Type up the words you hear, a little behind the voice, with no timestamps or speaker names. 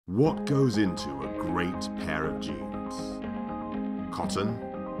What goes into a great pair of jeans? Cotton,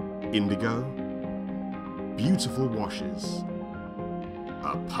 indigo, beautiful washes,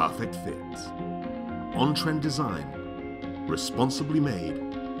 a perfect fit, on-trend design, responsibly made,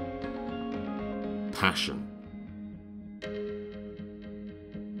 passion.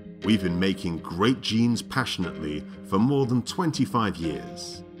 We've been making great jeans passionately for more than 25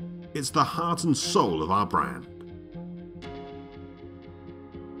 years. It's the heart and soul of our brand.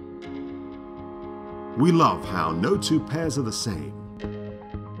 We love how no two pairs are the same,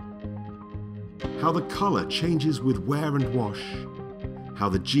 how the color changes with wear and wash, how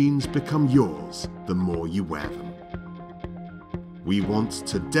the jeans become yours the more you wear them. We want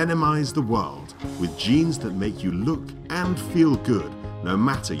to denimize the world with jeans that make you look and feel good no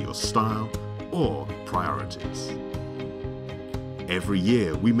matter your style or priorities. Every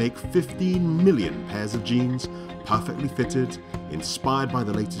year we make 15 million pairs of jeans, perfectly fitted, inspired by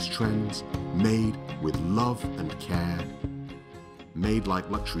the latest trends, made with love and care. Made like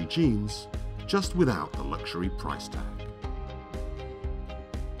luxury jeans, just without the luxury price tag.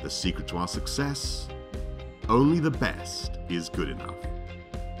 The secret to our success? Only the best is good enough.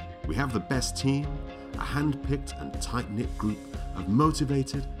 We have the best team, a hand-picked and tight-knit group of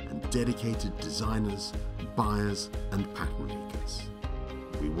motivated and dedicated designers, buyers and pattern makers.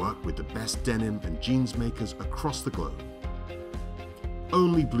 We work with the best denim and jeans makers across the globe.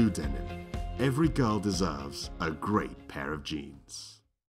 Only Blue Denim. Every girl deserves a great pair of jeans.